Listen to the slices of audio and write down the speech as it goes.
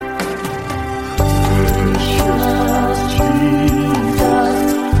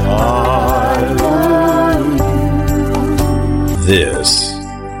This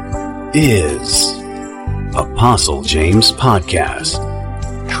is Apostle James Podcast,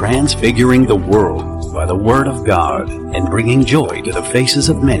 transfiguring the world by the Word of God and bringing joy to the faces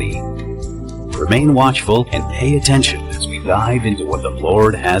of many. Remain watchful and pay attention as we dive into what the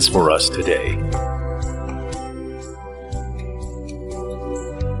Lord has for us today.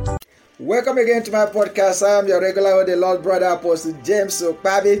 Welcome again to my podcast. I am your regular with the Lord brother Apostle James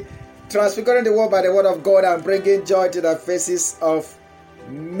Okpabi, transfiguring the world by the Word of God and bringing joy to the faces of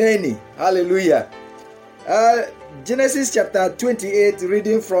many. Hallelujah. Genesis chapter 28,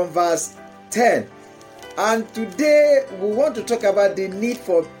 reading from verse 10. And today we want to talk about the need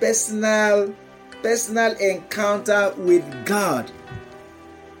for personal encounter with God.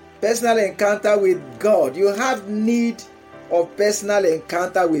 Personal encounter with God. You have need of personal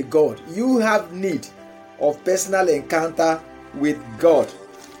encounter with God. You have need of personal encounter with God.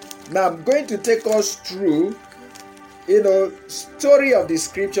 Now I'm going to take us through, story of the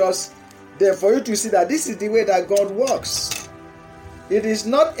scriptures, then for you to see that this is the way that God works. It is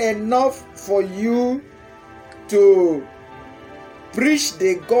not enough for you to preach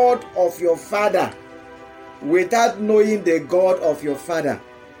the God of your father without knowing the God of your father.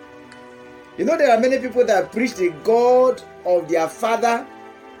 There are many people that preach the God of their father,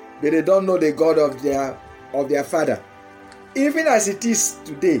 but they don't know the God of their father. Even as it is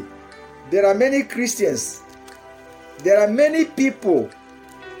today, there are many Christians, there are many people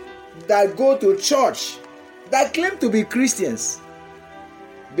that go to church that claim to be Christians,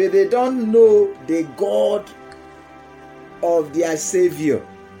 but they don't know the God of their Savior.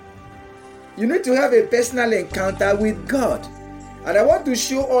 You need to have a personal encounter with God. And I want to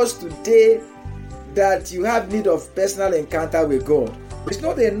show us today that you have need of personal encounter with God. It's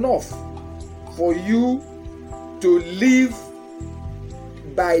not enough for you to live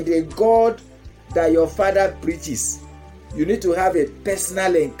by the God that your father preaches. You need to have a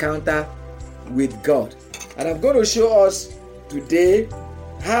personal encounter with God. And I'm going to show us today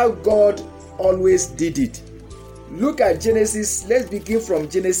how God always did it. Look at Genesis. Let's begin from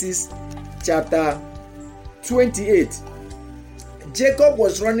Genesis chapter 28. Jacob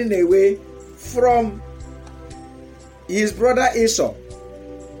was running away from his brother Esau,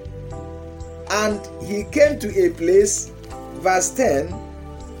 and he came to a place, verse 10,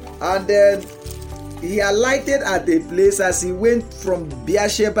 and then he alighted at a place as he went from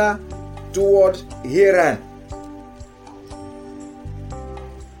Beersheba toward Haran.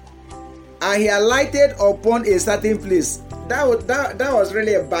 And he alighted upon a certain place. That was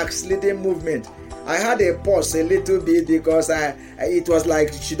really a backsliding movement. I had a pause a little bit because it was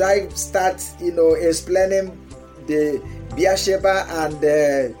like, should I start, explaining the Beersheba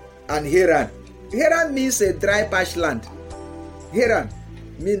and Haran? Haran means a dry patch land. Haran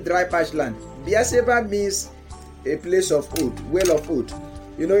means dry patch land. Beersheba means a place of wood, well of wood.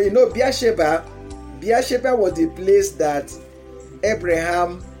 Beersheba was the place that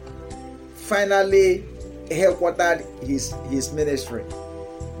Abraham finally headquartered his ministry.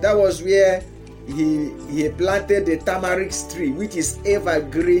 That was where he planted the tamarisk tree, which is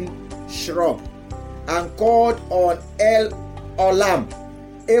evergreen shrub, and called on El Olam,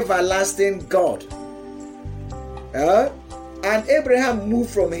 everlasting God. And Abraham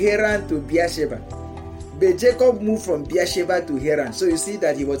moved from Haran to Beersheba, but Jacob moved from Beersheba to Haran. So you see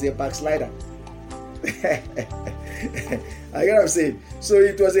that he was a backslider. I get what I'm saying. So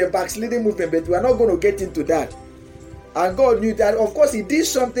it was a backsliding movement, but we are not going to get into that. And God knew that. Of course, he did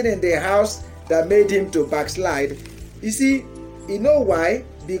something in the house that made him to backslide. You see, you know why?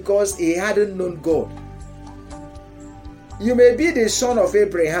 Because he hadn't known God. You may be the son of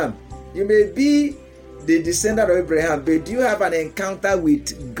Abraham, you may be the descendant of Abraham, but do you have an encounter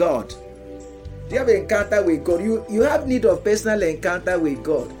with God? Do you have an encounter with God? You have need of personal encounter with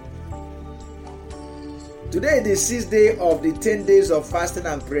God. Today is the 6th day of the 10 days of fasting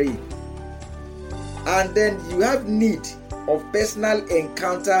and praying. And then you have need of personal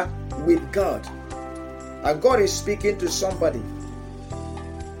encounter with God. And God is speaking to somebody.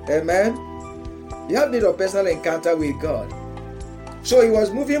 Amen. You have need of personal encounter with God. So he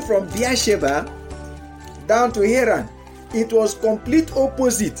was moving from Beersheba down to Haran. It was complete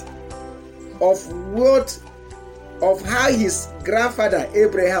opposite of how his grandfather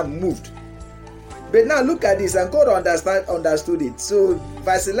Abraham moved. But now look at this, and God understood it. So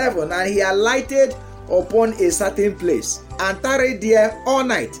verse 11, and he alighted upon a certain place and tarried there all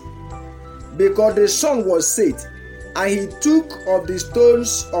night, because the sun was set. And he took of the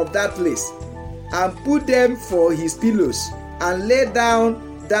stones of that place and put them for his pillows, and lay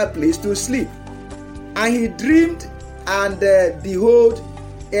down that place to sleep. And he dreamed, and behold,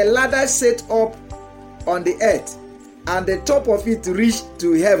 a ladder set up on the earth, and the top of it reached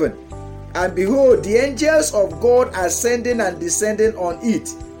to heaven. And behold, the angels of God ascending and descending on it.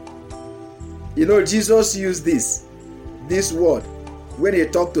 You know, Jesus used this word when he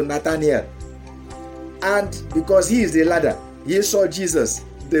talked to Nathanael. And because he is the ladder, he saw Jesus,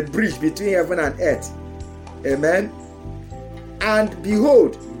 the bridge between heaven and earth. Amen. And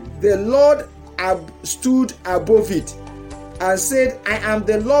behold, the Lord stood above it and said, I am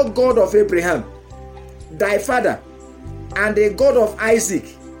the Lord God of Abraham, thy father, and the God of Isaac.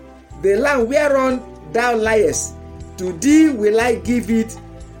 The land whereon thou liest, to thee will I give it,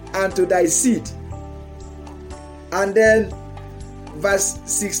 and to thy seed. And then verse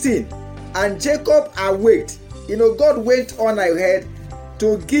 16, and Jacob awaked. You know, God went on ahead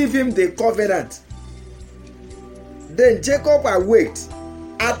to give him the covenant. Then Jacob awaked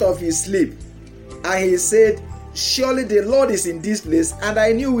out of his sleep, and he said, surely the Lord is in this place, and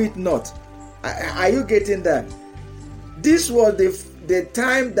I knew it not. Are you getting that? This was the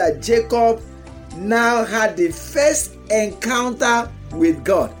time that Jacob now had the first encounter with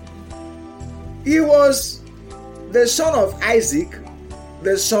God. He was the son of Isaac,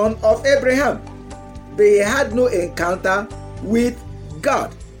 the son of Abraham. But he had no encounter with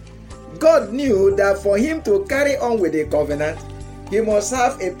God. God knew that for him to carry on with the covenant, he must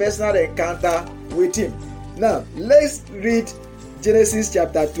have a personal encounter with him. Now, let's read Genesis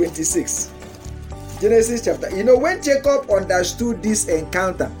chapter 26. Genesis chapter, you know, when Jacob understood this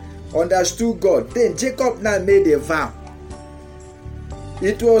encounter, understood God, then Jacob now made a vow.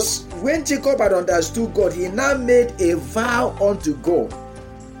 It was when Jacob had understood God, he now made a vow unto God,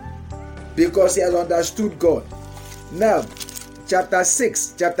 because he has understood God. Now, chapter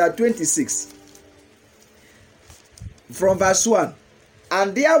 26, from verse 1.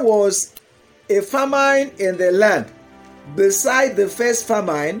 And there was a famine in the land, beside the first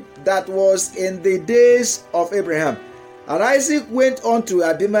famine that was in the days of Abraham. And Isaac went unto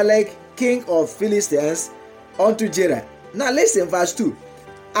Abimelech, king of Philistines, unto Gerar. Now listen, verse 2.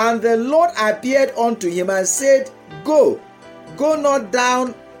 And the Lord appeared unto him and said, Go not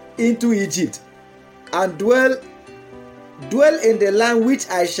down into Egypt, and dwell in the land which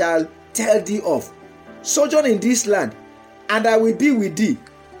I shall tell thee of. Sojourn in this land, and I will be with thee,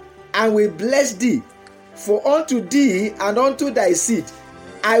 and will bless thee. For unto thee and unto thy seed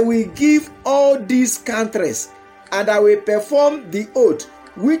I will give all these countries, and I will perform the oath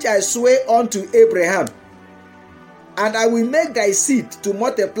which I sware unto Abraham. And I will make thy seed to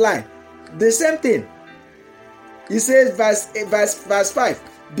multiply. The same thing. He says, verse 5,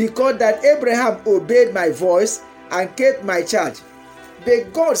 because that Abraham obeyed my voice and kept my charge.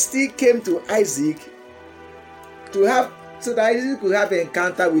 But God still came to Isaac so that Isaac could have an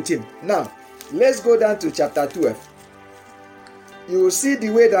encounter with him. Now, let's go down to chapter 12. You will see the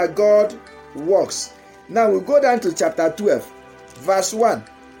way that God works. Now we'll go down to chapter 12, verse 1.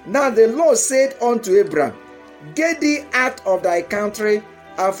 Now the Lord said unto Abraham, Get thee out of thy country,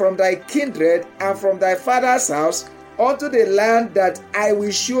 and from thy kindred, and from thy father's house, unto the land that I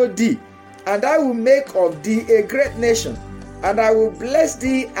will show thee, and I will make of thee a great nation, and I will bless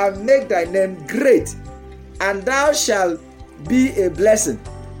thee and make thy name great, and thou shalt be a blessing.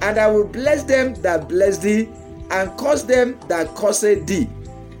 And I will bless them that bless thee, and curse them that curse thee.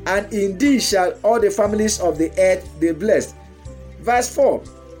 And in thee shall all the families of the earth be blessed. Verse 4.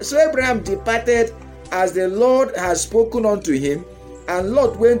 So Abraham departed as the Lord had spoken unto him, and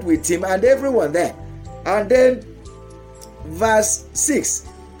Lot went with him, and everyone there. And then verse 6.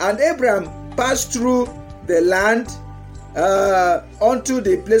 And Abraham passed through the land unto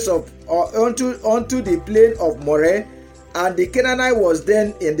the place of unto the plain of Moreh, and the Canaanite was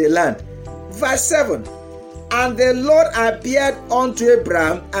then in the land. Verse 7. And the Lord appeared unto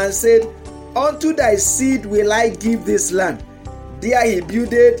Abraham and said, Unto thy seed will I give this land. There he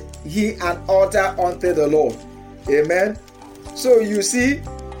builded he an altar unto the Lord. Amen. So you see,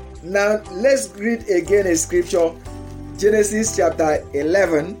 now let's read again a scripture. Genesis chapter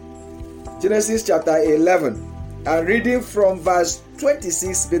 11. Genesis chapter 11. And reading from verse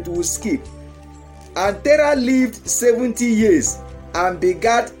 26, but we'll skip. And Terah lived 70 years and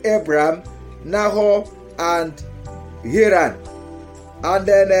begat Abram, Nahor, and Haran. And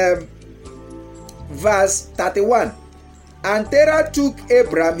then verse 31. And Terah took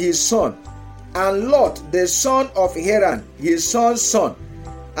Abram his son, and Lot the son of Haran his son's son,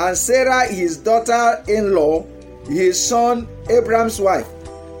 and Sarah his daughter-in-law his son Abram's wife,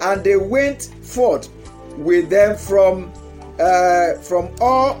 and they went forth with them from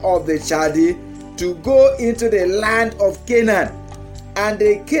all of the Chaldee to go into the land of Canaan. And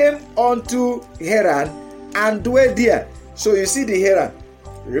they came unto Haran and dwelt there. So you see the Haran.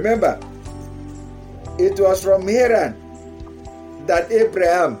 Remember, it was from Haran that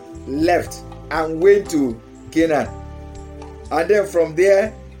Abraham left and went to Canaan. And then from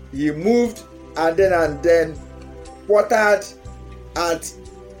there, he moved and then quartered at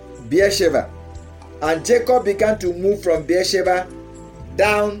Beersheba. And Jacob began to move from Beersheba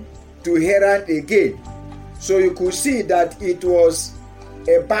down to Haran again. So you could see that it was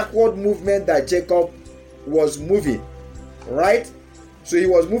a backward movement that Jacob was moving, right? So he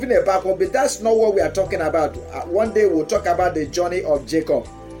was moving a backward, but that's not what we are talking about. One day we'll talk about the journey of Jacob.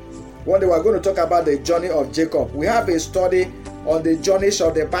 One day we're going to talk about the journey of Jacob. We have a study on the journeys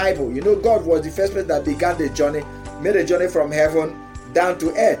of the Bible. You know, God was the first person that began the journey, made a journey from heaven down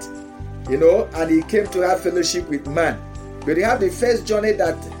to earth, you know, and he came to have fellowship with man. But you have the first journey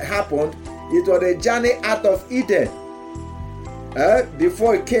that happened. It was a journey out of Eden.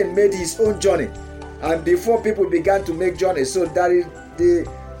 Before Cain made his own journey, and before people began to make journeys. So that is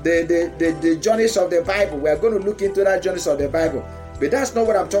the journeys of the Bible. We are going to look into that journeys of the Bible, but that's not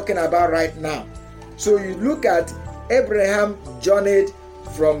what I'm talking about right now. So you look at Abraham journeyed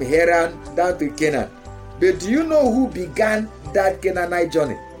from Haran down to Canaan. But do you know who began that Canaanite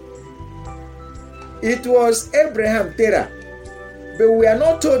journey? It was Abraham, Terah. But we are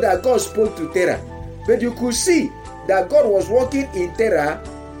not told that God spoke to Terah. But you could see that God was working in Terah.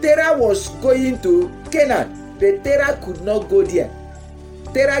 Terah was going to Canaan, but Terah could not go there.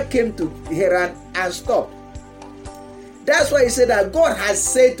 Terah came to Haran and stopped. That's why he said that God has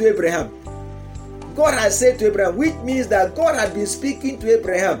said to Abraham. God has said to Abraham, which means that God had been speaking to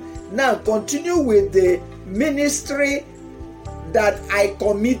Abraham. Now continue with the ministry that I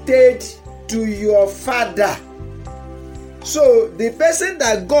committed to your father. So the person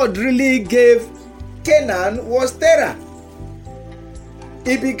that God really gave Canaan was Terah.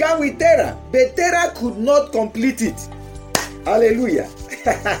 It began with Terah, but Terah could not complete it. Hallelujah.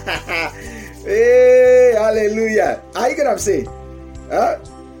 Hey, hallelujah. Are you get what I'm saying?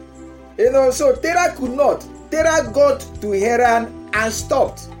 You know, so Terah could not. Terah got to Haran and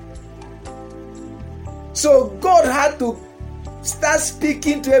stopped. So God had to start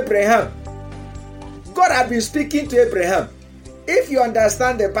speaking to Abraham. God had been speaking to Abraham. If you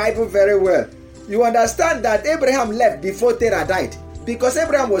understand the Bible very well, you understand that Abraham left before Terah died, because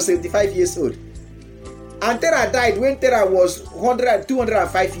Abraham was 75 years old. And Terah died when Terah was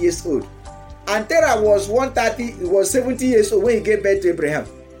 205 years old. And Terah was 70 years old when he gave birth to Abraham.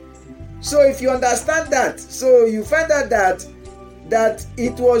 So if you understand that, so you find out that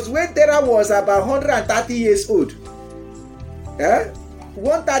it was when Terah was about 130 years old.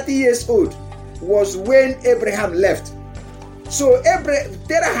 130 years old was when Abraham left. So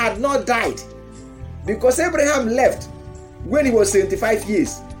Terah had not died, because Abraham left when he was 75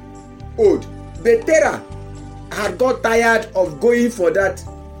 years old. But Terah had got tired of going for that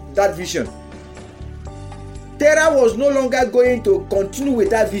vision. Terah was no longer going to continue with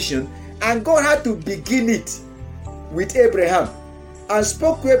that vision, and God had to begin it with Abraham and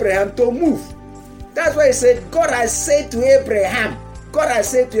spoke to Abraham to move. That's why he said, God has said to Abraham. God has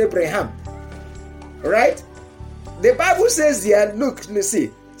said to Abraham. Right? The Bible says here, look, let's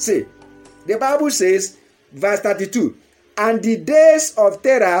see. The Bible says, verse 32, and the days of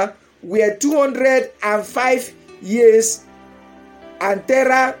Terah were 205 years, and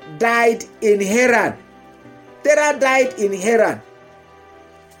Terah died in Haran. Terah died in Haran.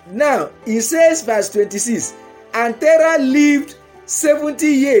 Now, it says, verse 26, and Terah lived 70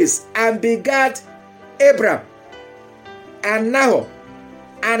 years and begat Abram and Nahor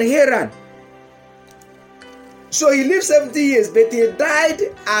and Haran. So he lived 70 years, but he died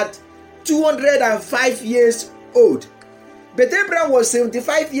at 205 years old. But Abraham was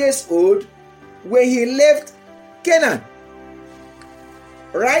 75 years old when he left Canaan.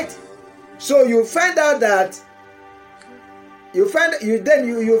 Right? So you find out that you find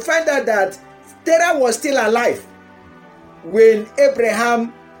out that Terah was still alive when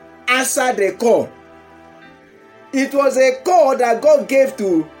Abraham answered the call. It was a call that God gave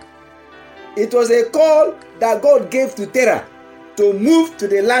to Terah to move to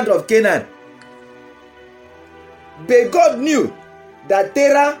the land of Canaan. But God knew that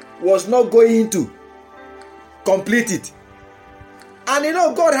Terah was not going to complete it. And you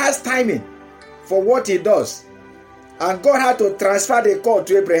know, God has timing for what he does. And God had to transfer the call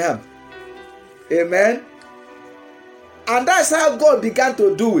to Abraham. Amen. And that's how God began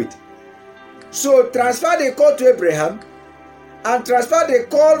to do it. So transfer the call to Abraham, and transfer the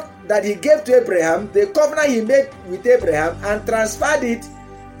call that he gave to Abraham, the covenant he made with Abraham, and transferred it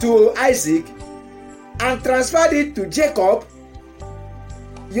to Isaac, and transferred it to Jacob.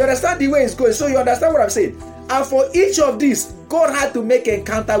 You understand the way it's going? So you understand what I'm saying? And for each of these, God had to make an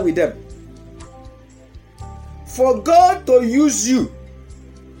encounter with them. for God to use you,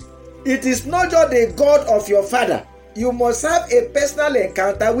 it is not just the God of your father. You must have a personal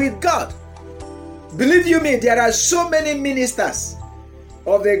encounter with God. Believe you me, there are so many ministers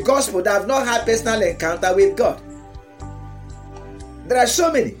of the gospel that have not had personal encounter with God. There are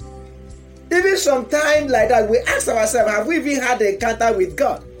so many. Even sometimes like that, we ask ourselves, have we even had an encounter with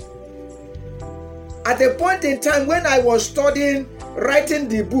God? At a point in time when I was studying, writing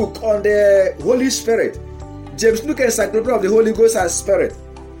the book on the Holy Spirit, James Luke Encyclopedia of the Holy Ghost and Spirit,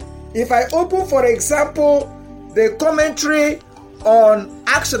 if I open, for example, the commentary on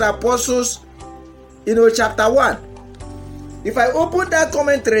Acts of the Apostles, chapter 1, if I open that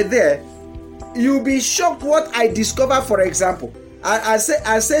commentary there, you'll be shocked what I discover. For example, I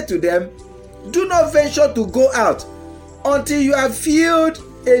say to them, do not venture to go out until you are filled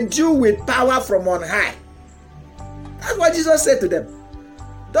and endued with power from on high. That's what Jesus said to them.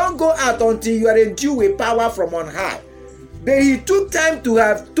 Don't go out until you are endued with power from on high. But he took time to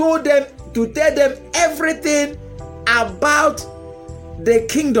have told them, to tell them everything about the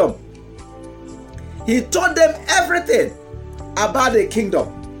kingdom. He taught them everything about the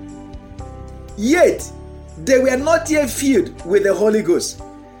kingdom. Yet, they were not yet filled with the Holy Ghost.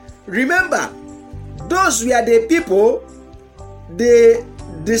 Remember, those were the people, the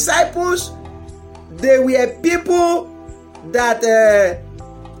disciples, they were people that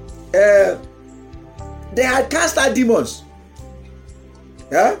they had cast out demons.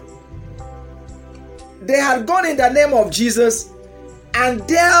 Yeah? They had gone in the name of Jesus and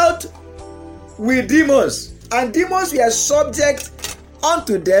dealt with demons. And demons were subject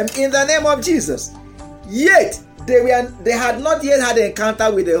unto them in the name of Jesus. Yet, they had not yet had an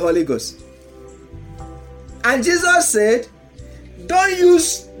encounter with the Holy Ghost. And Jesus said, don't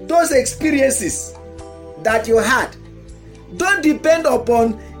use those experiences that you had. Don't depend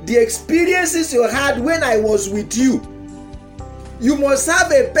upon the experiences you had when I was with you. You must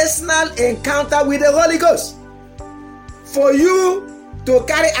have a personal encounter with the Holy Ghost for you to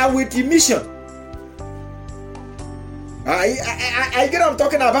carry out with the mission. I get what I'm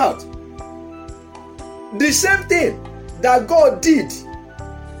talking about. The same thing that God did.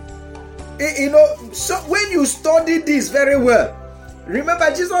 So when you study this very well,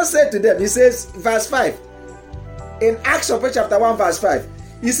 remember Jesus said to them, he says, verse 5, in Acts chapter 1 verse 5,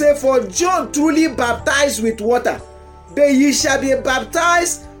 he said, for John truly baptized with water, but ye shall be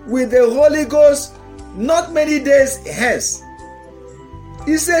baptized with the Holy Ghost not many days hence.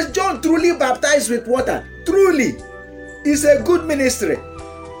 He says John truly baptized with water. Truly is a good ministry.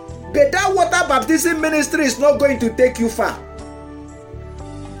 But that water baptism ministry is not going to take you far.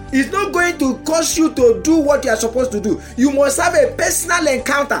 It's not going to cause you to do what you are supposed to do. You must have a personal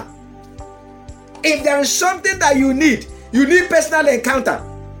encounter. If there is something that you need personal encounter.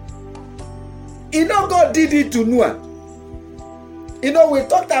 God did it to Noah. We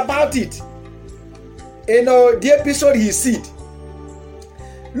talked about it. The episode he seed.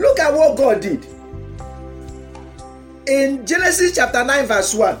 Look at what God did. In Genesis chapter 9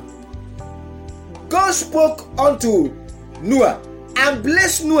 verse 1, God spoke unto Noah and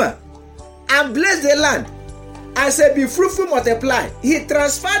blessed Noah and blessed the land and said, be fruitful, multiply. He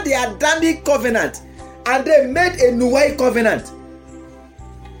transferred the Adamic covenant and they made a Noahic covenant.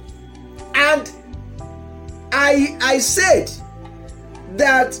 And I said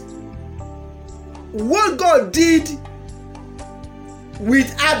that what God did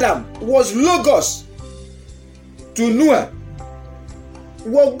with Adam was logos to Noah.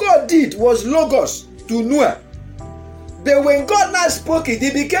 What God did was logos to Noah. But when God now spoke it,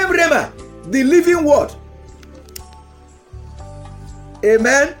 it became Rhema, the living word.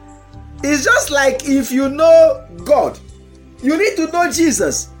 Amen. It's just like if you know God, you need to know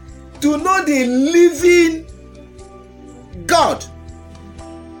Jesus to know the living God.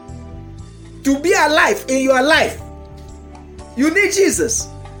 To be alive in your life, you need Jesus.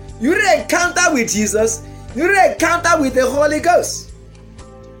 You need an encounter with Jesus. You need an encounter with the Holy Ghost.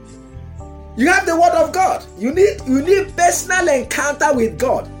 You have the Word of God. You need personal encounter with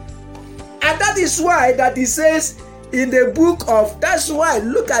God. And that is why that he says in the book of, that's why,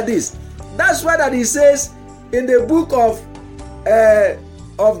 look at this. That's why that he says in the book of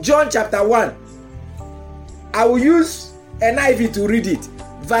John chapter 1. I will use NIV to read it.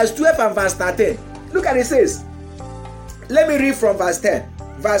 Verse 12 and verse 13. Look at it says. Let me read from verse 10.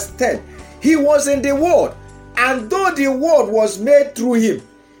 Verse 10. He was in the world, and though the world was made through him,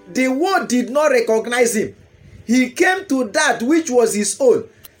 the world did not recognize him. He came to that which was his own,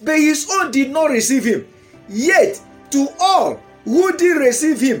 but his own did not receive him. Yet to all who did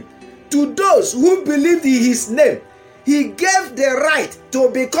receive him, to those who believed in his name, he gave the right to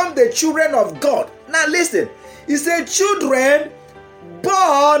become the children of God. Now listen. He said, children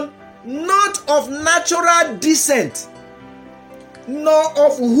born not of natural descent, nor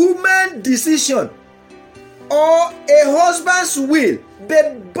of human decision, or a husband's will,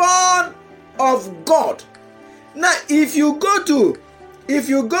 but born of God. Now, if you go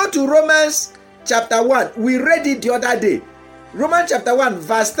to Romans chapter 1, we read it the other day. Romans chapter 1,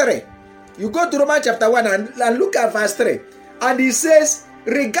 verse 3. You go to Romans chapter 1 and look at verse 3. And it says,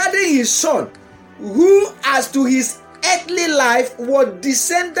 regarding his son, who as to his earthly life was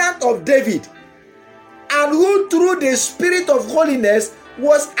descendant of David, and who through the Spirit of holiness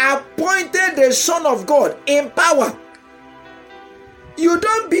was appointed the Son of God in power. You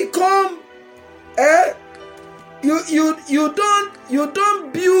don't become you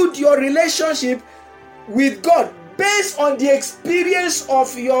don't build your relationship with God based on the experience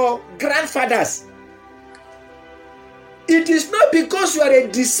of your grandfathers. It is not because you are a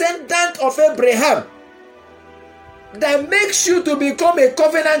descendant of Abraham that makes you to become a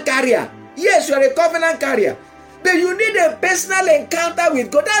covenant carrier. Yes, you are a covenant carrier, but you need a personal encounter with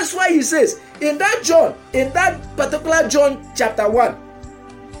God. That's why he says in that particular John chapter 1,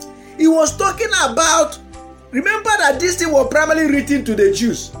 he was talking about, remember that this thing was primarily written to the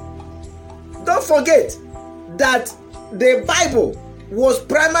Jews. Don't forget that the Bible was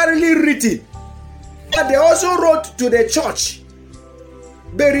primarily written, but they also wrote to the church.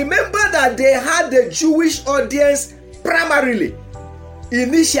 But remember that they had the Jewish audience primarily,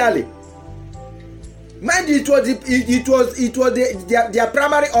 initially. Mind you, it was their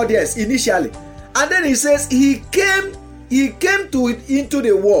primary audience initially. And then he says he came into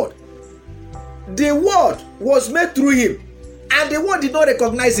the world. The word was made through him, and the world did not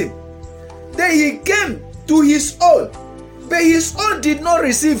recognize him. Then he came to his own, but his own did not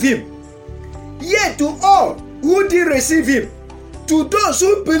receive him. Yet to all who did receive him, to those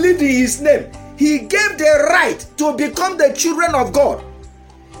who believed in his name, he gave the right to become the children of God.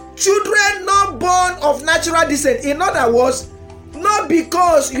 Children not born of natural descent. In other words, not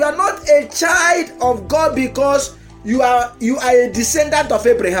because you are not a child of God because you are a descendant of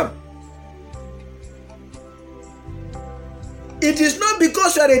Abraham. It is not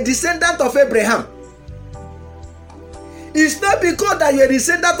because you are a descendant of Abraham. It's not because that you are a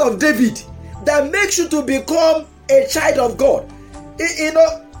descendant of David that makes you to become a child of God. You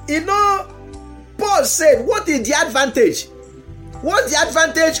know, Paul said, what is the advantage? What's the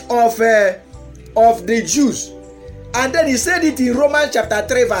advantage of the Jews? And then he said it in Romans chapter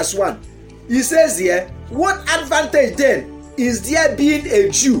 3 verse 1. He says here, what advantage then is there being a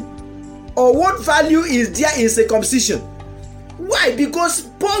Jew? Or what value is there in circumcision? Why? Because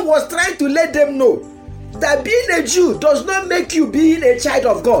Paul was trying to let them know that being a Jew does not make you being a child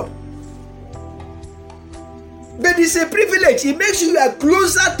of God. But it's a privilege. It makes you are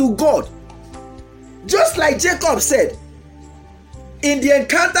closer to God. Just like Jacob said in the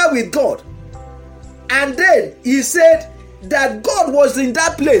encounter with God. And then he said that God was in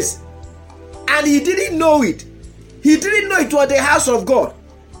that place and he didn't know it. He didn't know it was the house of God.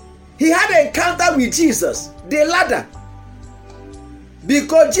 He had an encounter with Jesus, the ladder.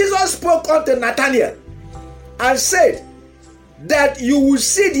 Because Jesus spoke unto Nathanael and said that you will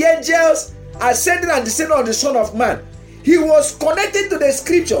see the angels ascending and descending on the Son of Man. He was connected to the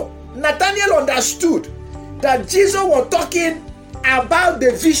scripture. Nathanael understood that Jesus was talking about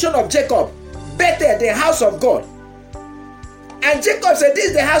the vision of Jacob, Bethel, the house of God. And Jacob said, this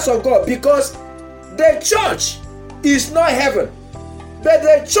is the house of God, because the church is not heaven, but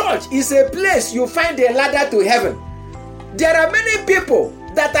the church is a place you find a ladder to heaven. There are many people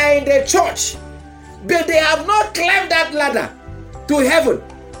that are in the church, but they have not climbed that ladder to heaven.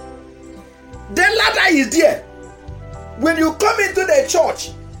 The ladder is there. When you come into the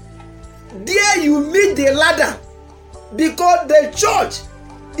church, there you meet the ladder, because the church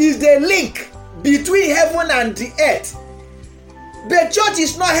is the link between heaven and the earth. The church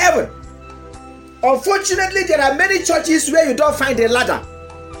is not heaven. Unfortunately, there are many churches where you don't find a ladder.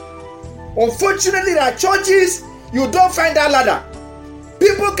 Unfortunately, there are churches you don't find that ladder.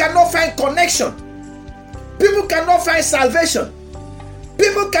 People cannot find connection. People cannot find salvation.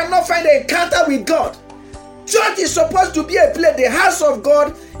 People cannot find an encounter with God. Church is supposed to be a place, the house of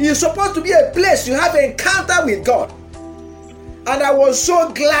God is supposed to be a place you have an encounter with God. And I was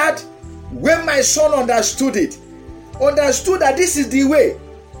so glad when my son understood it. Understood that this is the way.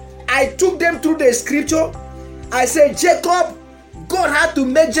 I took them through the scripture. I said, Jacob, God had to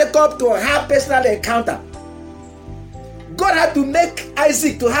make Jacob to have personal encounter. God had to make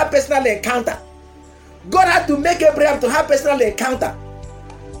Isaac to have personal encounter. God had to make Abraham to have personal encounter.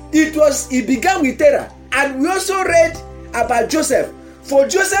 It began with Terah. And we also read about Joseph. For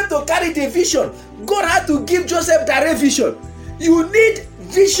Joseph to carry the vision, God had to give Joseph direct vision. You need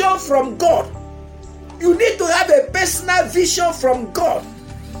vision from God. You need to have a personal vision from God.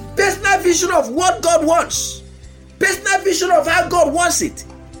 Personal vision of what God wants. Personal vision of how God wants it.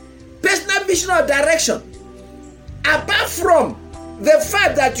 Personal vision of direction. Apart from the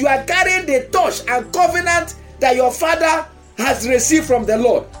fact that you are carrying the touch and covenant that your father has received from the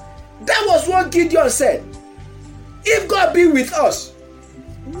Lord. That was what Gideon said. If God be with us,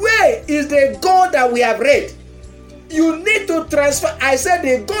 where is the God that we have read? You need to transfer. I said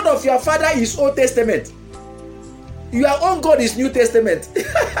the God of your father is Old Testament. Your own God is New Testament.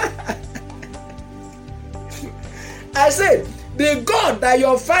 I said the God that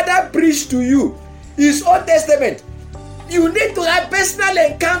your father preached to you is Old Testament. You need to have personal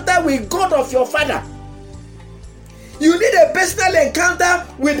encounter with God of your father. You need a personal encounter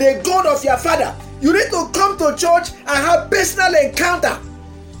with the God of your father. You need to come to church and have personal encounter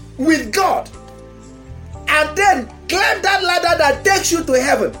with God. And then climb that ladder that takes you to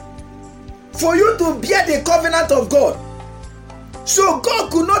heaven. For you to bear the covenant of God. So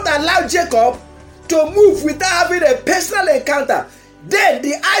God could not allow Jacob to move without having a personal encounter. Then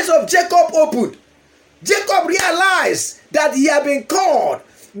the eyes of Jacob opened. Jacob realized that he had been called.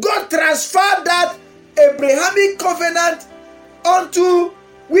 God transferred that Abrahamic covenant onto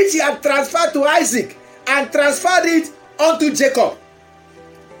which he had transferred to Isaac and transferred it onto Jacob.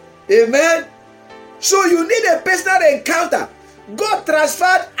 Amen. So you need a personal encounter. God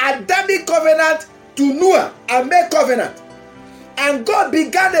transferred Adamic covenant to Noah and made covenant. And God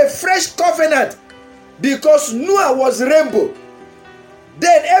began a fresh covenant because Noah was rainbow.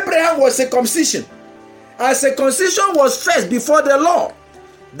 Then Abraham was circumcision. And circumcision was first before the law.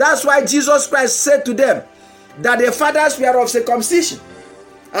 That's why Jesus Christ said to them that the fathers were of circumcision.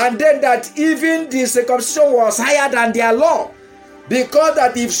 And then that even the circumcision was higher than their law. Because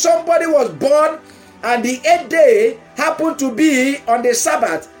that if somebody was born and the 8th day happened to be on the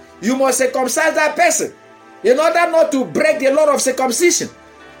Sabbath, you must circumcise that person in order not to break the law of circumcision.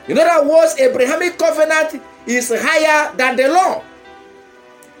 In other words, Abrahamic covenant is higher than the law.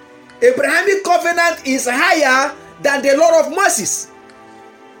 Abrahamic covenant is higher than the law of Moses.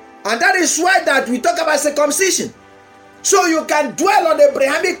 And that is why that we talk about circumcision. So you can dwell on the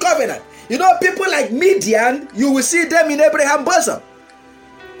Abrahamic covenant. You know, people like Midian, you will see them in Abraham's bosom.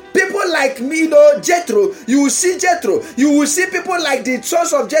 People like me, Jethro, you will see Jethro. You will see people like the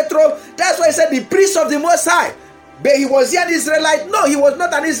sons of Jethro. That's why I said the priest of the Most High. But he was he an Israelite? No, he was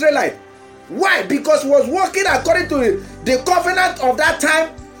not an Israelite. Why? Because he was working according to the covenant of that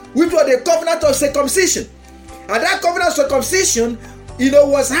time, which was the covenant of circumcision. And that covenant of circumcision,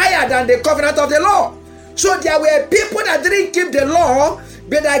 was higher than the covenant of the law. So there were people that didn't keep the law,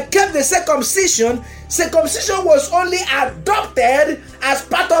 but that kept the circumcision. Circumcision was only adopted as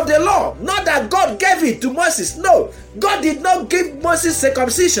part of the law. Not that God gave it to Moses. No, God did not give Moses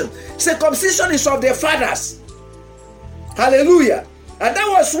circumcision. Circumcision is of the fathers. Hallelujah. And that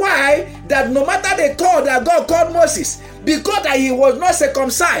was why that no matter the call that God called Moses, because that he was not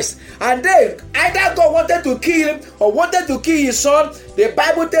circumcised, and then either God wanted to kill him or wanted to kill his son, the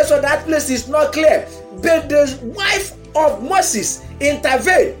Bible tells us that place is not clear. But the wife of Moses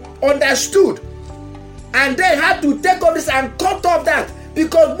intervened, understood, and they had to take off this and cut off that,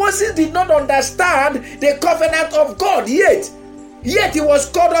 because Moses did not understand the covenant of God yet he was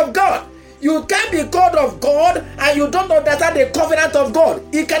called of God. You can't be called of God and you don't understand the covenant of God.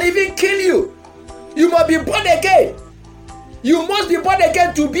 It can even kill you. You must be born again. You must be born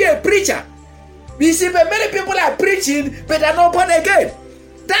again to be a preacher. You see, but many people are preaching, but they're not born again.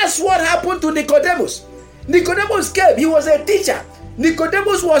 That's what happened to Nicodemus. Nicodemus came. He was a teacher.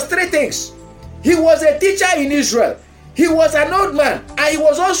 Nicodemus was three things. He was a teacher in Israel. He was an old man. And he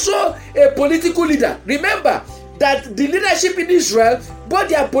was also a political leader. Remember that the leadership in Israel, both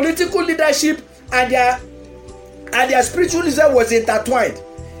their political leadership and their spiritual leadership was intertwined.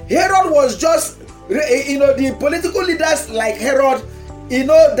 Herod was just, the political leaders like Herod,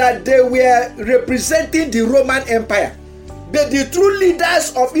 that they were representing the Roman Empire. But the true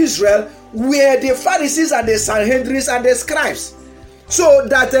leaders of Israel were the Pharisees and the Sanhedrin and the scribes. So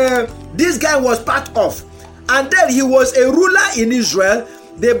that this guy was part of. And then he was a ruler in Israel.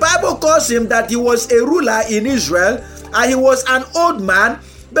 The Bible calls him that he was a ruler in Israel. And he was an old man.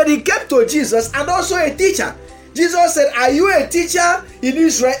 But he came to Jesus and also a teacher. Jesus said, are you a teacher in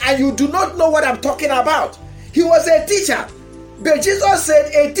Israel and you do not know what I'm talking about? He was a teacher. But Jesus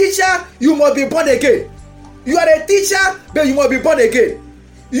said, a teacher, you must be born again. You are a teacher, but you must be born again.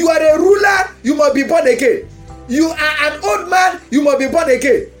 You are a ruler, you must be born again. You are an old man, you must be born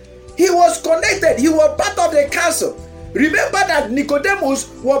again. He was connected. He was part of the council. Remember that Nicodemus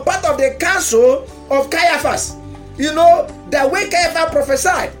was part of the council of Caiaphas. You know, that way Caiaphas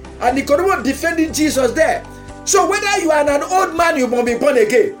prophesied, and Nicodemus defending Jesus there. So whether you are an old man, you must be born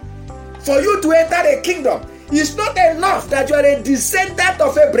again. For you to enter the kingdom, it's not enough that you are a descendant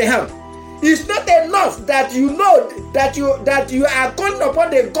of Abraham. It's not enough that you know that you are calling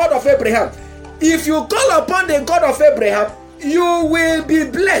upon the God of Abraham. If you call upon the God of Abraham, you will be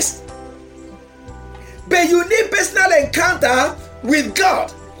blessed. But you need personal encounter with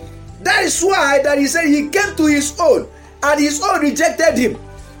God. That is why that he said he came to his own, and his own rejected him.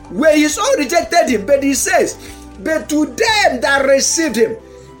 Where his own rejected him, but he says, but to them that received him,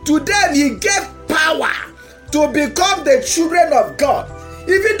 to them he gave power to become the children of God.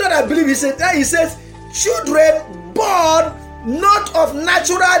 Even though I believe he says, children born not of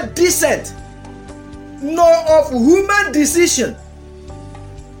natural descent, nor of human decision,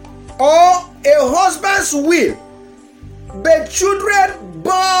 or a husband's will, but children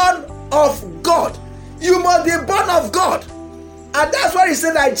born of God. You must be born of God. And that's why he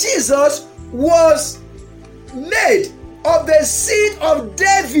said that Jesus was made of the seed of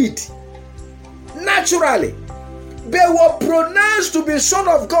David naturally, but were pronounced to be son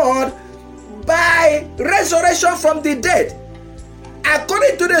of God by resurrection from the dead.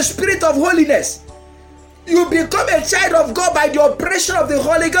 According to the Spirit of holiness, you become a child of God by the operation of the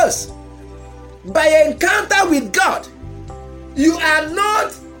Holy Ghost, by encounter with God. You are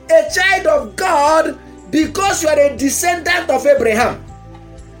not a child of God because you are a descendant of Abraham,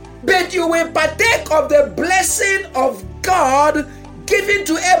 but you will partake of the blessing of God given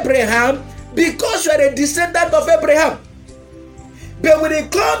to Abraham because you are a descendant of Abraham. But when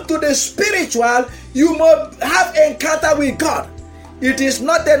it comes to the spiritual, you must have encounter with God. It is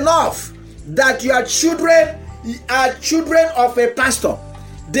not enough that you are children of a pastor.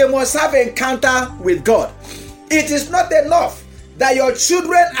 They must have encounter with God. It is not enough that your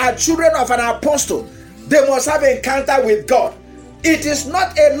children are children of an apostle. They must have encounter with God. It is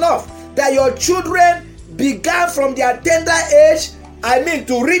not enough that your children began from their tender age,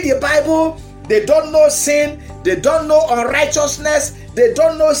 to read the Bible. They don't know sin, they don't know unrighteousness, they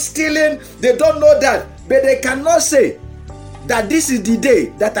don't know stealing, they don't know that. But they cannot say that this is the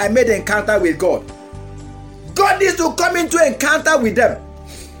day that I made encounter with God. God needs to come into encounter with them.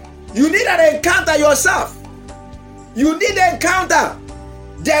 You need an encounter yourself. You need an encounter.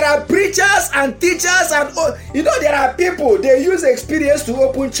 There are preachers and teachers and there are people, they use experience to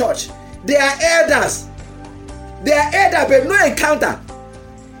open church. They are elders. They are elders but no encounter.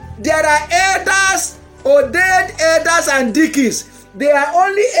 There are elders, ordained elders and deacons. They are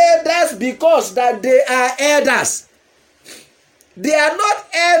only elders because that they are elders. They are not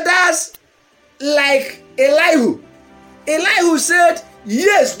elders like Elihu. Elihu said,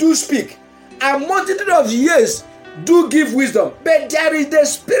 yes, do speak. A multitude of years do give wisdom. But there is the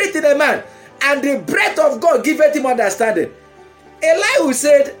spirit in a man, and the breath of God giveth him understanding. Elihu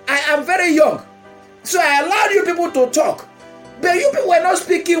said, I am very young, so I allowed you people to talk. But you people were not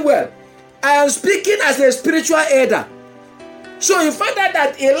speaking well. I am speaking as a spiritual elder. So you find out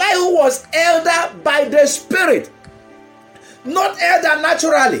that Elihu was elder by the spirit, not elder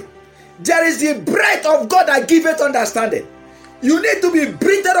naturally. There is the breath of God that giveth understanding. You need to be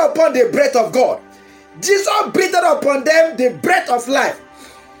breathed upon the breath of God. Jesus breathed upon them the breath of life.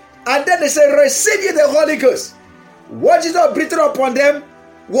 And then they said, receive ye the Holy Ghost. What Jesus breathed upon them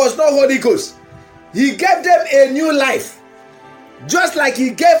was not Holy Ghost. He gave them a new life. Just like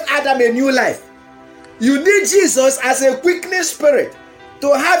he gave Adam a new life. You need Jesus as a quickening spirit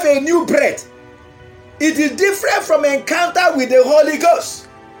to have a new breath. It is different from encounter with the Holy Ghost.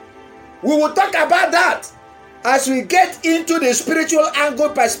 We will talk about that as we get into the spiritual angle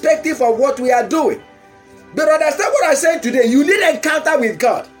perspective of what we are doing. But understand what I'm saying today. You need encounter with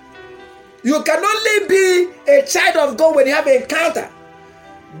God. You can only be a child of God when you have encounter.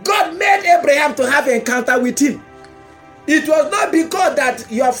 God made Abraham to have encounter with him. It was not because that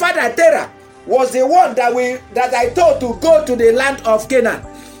your father Terah was the one that I told to go to the land of Canaan.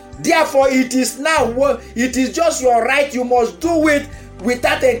 Therefore, it is just your right. You must do it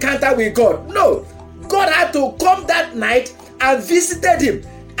without encounter with God. No. God had to come that night and visited him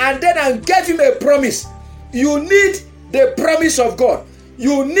and gave him a promise. You need the promise of God.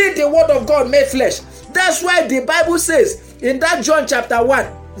 You need the word of God made flesh. That's why the Bible says in that John chapter 1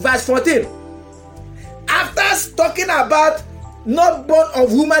 verse 14, after talking about not born of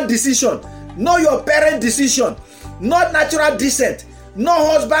human decision, not your parent decision, not natural descent, no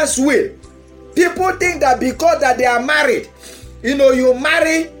husband's will. People think that because that they are married, you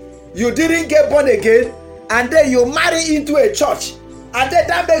marry, you didn't get born again, and then you marry into a church, and then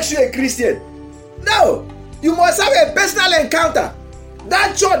that makes you a Christian. No, You must have a personal encounter.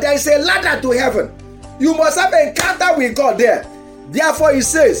 That church, there is a ladder to heaven. You must have an encounter with God there. Therefore, he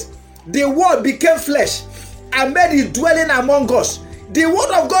says, the word became flesh and made his dwelling among us. The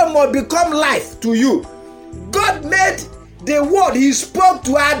word of God must become life to you. God made the word he spoke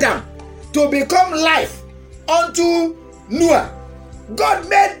to Adam to become life unto Noah. God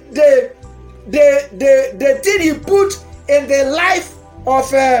made the thing he put in the life of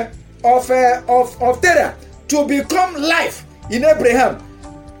Terah to become life in Abraham.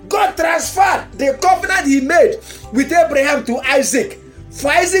 God transferred the covenant he made with Abraham to Isaac, for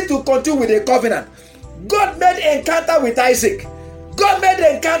Isaac to continue with the covenant. God made an encounter with Isaac. God made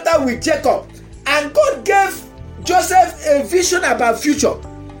an encounter with Jacob. And God gave Joseph a vision about future.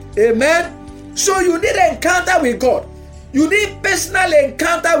 Amen. So you need an encounter with God. You need personal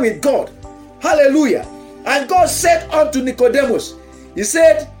encounter with God. Hallelujah. And God said unto Nicodemus, he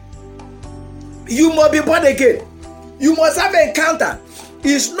said, you must be born again. You must have an encounter.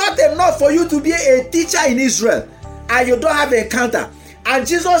 It's not enough for you to be a teacher in Israel and you don't have an encounter. And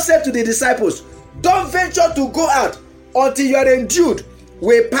Jesus said to the disciples, don't venture to go out until you are endued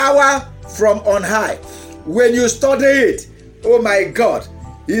with power from on high. When you study it, oh my God,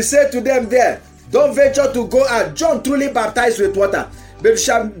 he said to them there, don't venture to go out. John truly baptized with water, but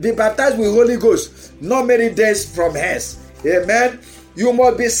shall be baptized with Holy Ghost not many days from hence. Amen. You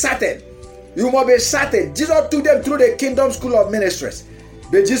must be certain. You must be certain. Jesus took them through the kingdom school of ministries.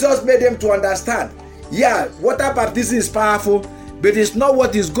 But Jesus made them to understand, yeah, water baptism is powerful, but it's not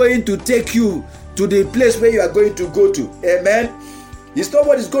what is going to take you to the place where you are going to go to. Amen. It's not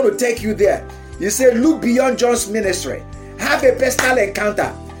what is going to take you there. He said, look beyond John's ministry. Have a personal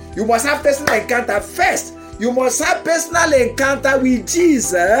encounter. You must have personal encounter first. You must have personal encounter with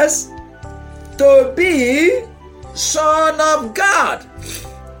Jesus to be Son of God.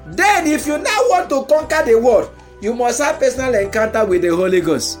 Then if you now want to conquer the world, you must have personal encounter with the Holy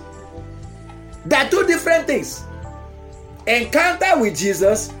Ghost. There are two different things. Encounter with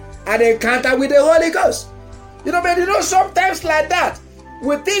Jesus and encounter with the Holy Ghost. But sometimes like that,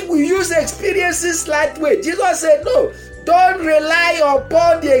 we think we use experiences like way. Jesus said, no, don't rely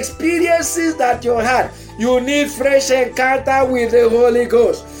upon the experiences that you had. You need fresh encounter with the Holy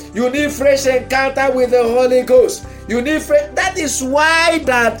Ghost. You need fresh encounter with the Holy Ghost. You need fresh. That is why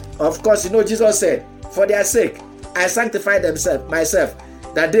that, of course, Jesus said, for their sake, I sanctify myself,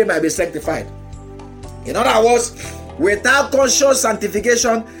 that they might be sanctified. In other words, without conscious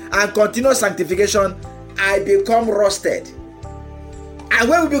sanctification and continuous sanctification, I become rusted. And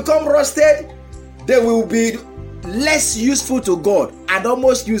when we become rusted, they will be less useful to God and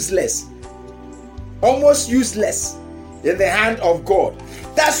almost useless. Almost useless in the hand of God.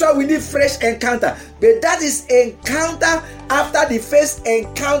 That's why we need fresh encounter. But that is encounter after the first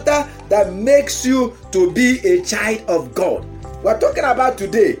encounter that makes you to be a child of God. We're talking about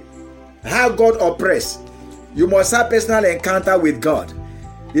today how God operates. You must have personal encounter with God.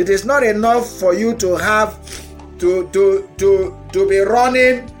 It is not enough for you to have to be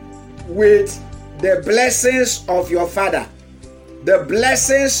running with the blessings of your father, the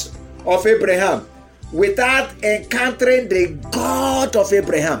blessings of Abraham, without encountering the God of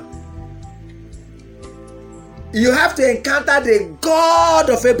Abraham. You have to encounter the God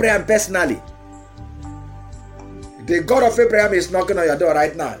of Abraham personally. The God of Abraham is knocking on your door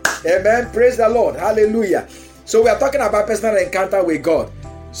right now. Amen. Praise the Lord. Hallelujah. So we are talking about personal encounter with God.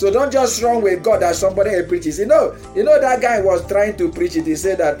 So don't just run with God as somebody preaches. You know that guy was trying to preach it. He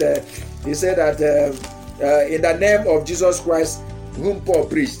said that in the name of Jesus Christ, whom Paul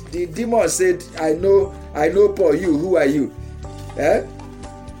preached. The demon said, I know Paul, you, who are you?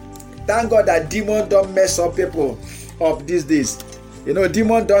 Thank God that demon don't mess up people up these days.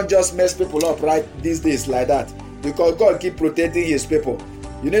 Demon don't just mess people up right these days like that. Because God keep protecting his people.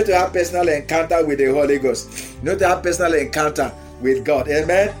 You need to have personal encounter with the Holy Ghost. You need to have personal encounter with God.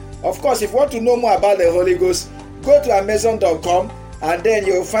 Amen. Of course, if you want to know more about the Holy Ghost, go to Amazon.com and then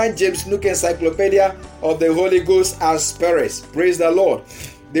you'll find James Nook Encyclopedia of the Holy Ghost and Spirits. Praise the Lord.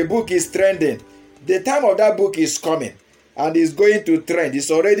 The book is trending. The time of that book is coming and it's going to trend. It's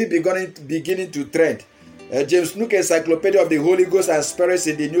already beginning to trend. James Nook Encyclopedia of the Holy Ghost and Spirits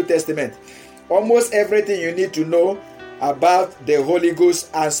in the New Testament. Almost everything you need to know about the Holy Ghost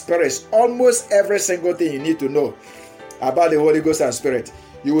and Spirits. Almost every single thing you need to know about the Holy Ghost and Spirit.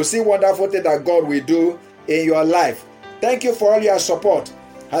 You will see wonderful things that God will do in your life. Thank you for all your support.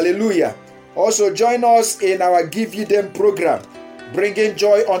 Hallelujah. Also join us in our Give You Them program, bringing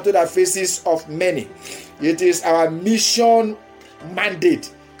joy unto the faces of many. It is our mission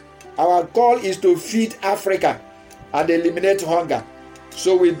mandate. Our goal is to feed Africa and eliminate hunger.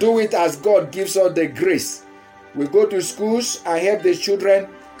 So we do it as God gives us the grace We go to schools and help the children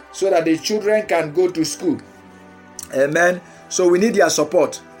so that the children can go to school. Amen. So we need your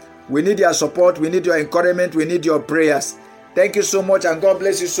support. We need your support. We need your encouragement. We need your prayers. Thank you so much, and God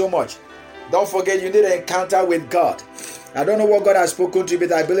bless you so much. Don't forget, you need an encounter with God. I don't know what God has spoken to you,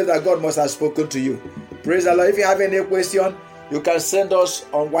 but I believe that God must have spoken to you. Praise the Lord. If you have any question, you can send us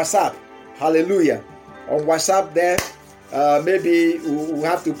on WhatsApp. Hallelujah. On WhatsApp there, maybe we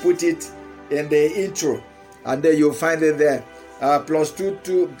have to put it in the intro, and then you'll find it there.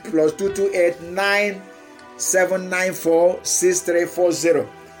 +22897946340.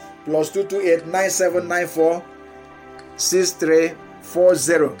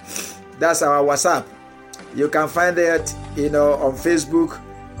 +22897946340. That's our WhatsApp. You can find it, on Facebook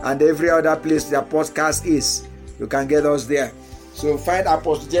and every other place the podcast is. You can get us there. So find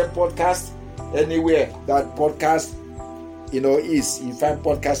Apostle James Podcast anywhere that podcast, is. You find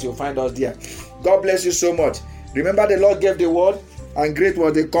podcast, you'll find us there. God bless you so much. Remember, the Lord gave the word, and great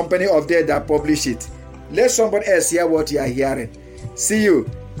was the company of them that published it. Let somebody else hear what you are hearing. See you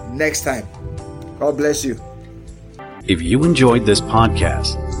next time. God bless you. If you enjoyed this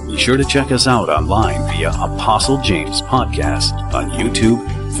podcast, be sure to check us out online via Apostle James Podcast on YouTube,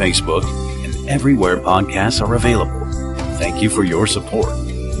 Facebook, and everywhere podcasts are available. Thank you for your support.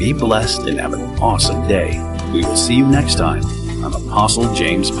 Be blessed and have an awesome day. We will see you next time on Apostle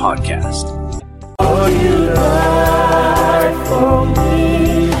James Podcast. Oh, you died for me.